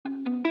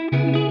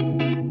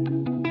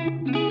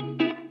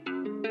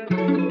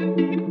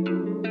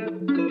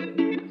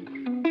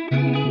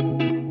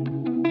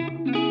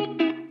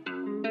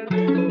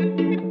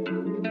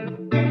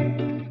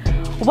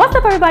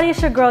everybody,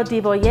 it's your girl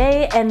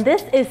Deboye, and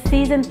this is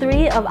season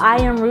 3 of I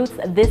Am Roots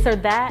This or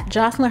That.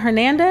 Jocelyn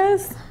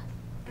Hernandez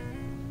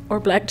or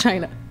Blac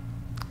Chyna?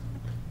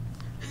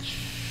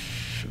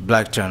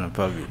 Blac Chyna,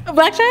 probably.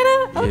 Blac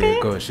Chyna? Okay. Yeah,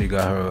 because she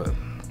got her,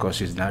 because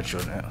she's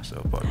natural now,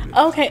 so probably.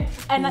 Okay.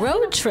 And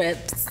road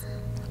trips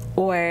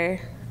or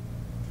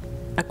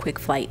a quick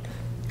flight?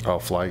 Oh,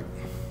 flight.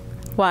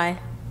 Why?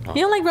 You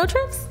don't like road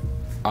trips?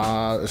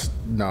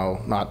 No,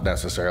 not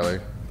necessarily.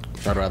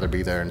 I'd rather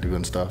be there and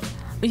doing stuff.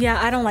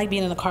 Yeah, I don't like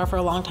being in the car for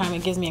a long time.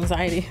 It gives me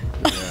anxiety.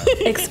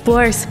 Yeah.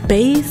 Explore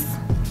space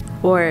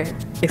or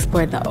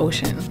explore the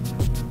ocean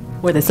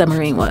where the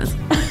submarine was?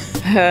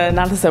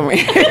 Not the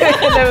submarine.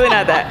 Definitely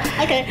not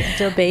that. Okay.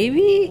 The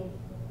baby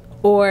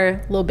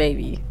or Lil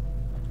Baby?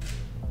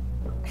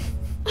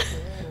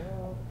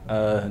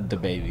 The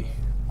baby.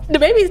 The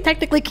baby is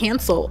technically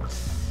canceled.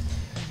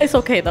 It's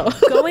okay though.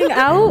 Going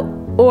out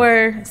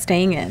or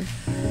staying in?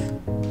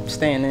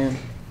 Staying in.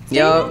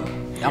 Yup.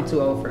 I'm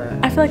too old for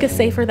that. I feel like it's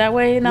safer that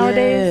way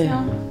nowadays.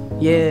 Yeah. You know?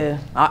 Yeah.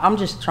 I'm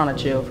just trying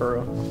to chill for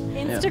real.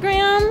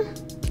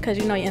 Instagram, because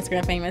you know you're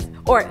Instagram famous.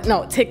 Or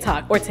no,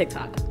 TikTok.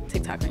 TikTok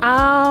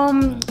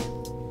famous.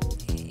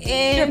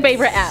 Your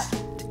favorite app?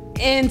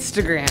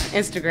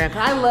 Instagram.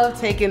 I love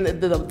taking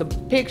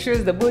the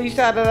pictures, the booty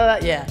shot.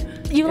 Yeah.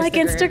 You like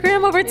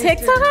Instagram over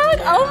TikTok?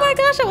 Oh my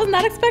gosh, I was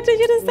not expecting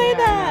you to say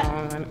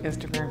that.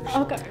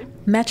 Instagram. Okay.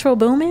 Metro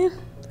Boomin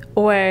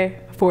or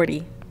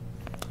 40?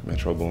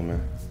 Metro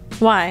Boomin.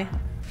 Why?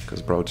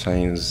 Because bro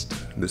changed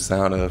the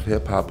sound of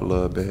hip hop a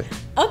little bit.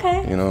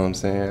 Okay. You know what I'm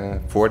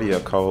saying? 40 a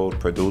cold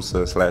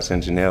producer /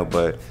 engineer,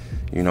 but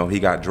you know, he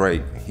got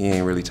Drake. He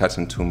ain't really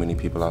touching too many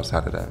people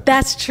outside of that.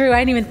 That's true. I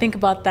didn't even think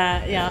about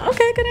that. Yeah.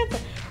 Okay, good answer.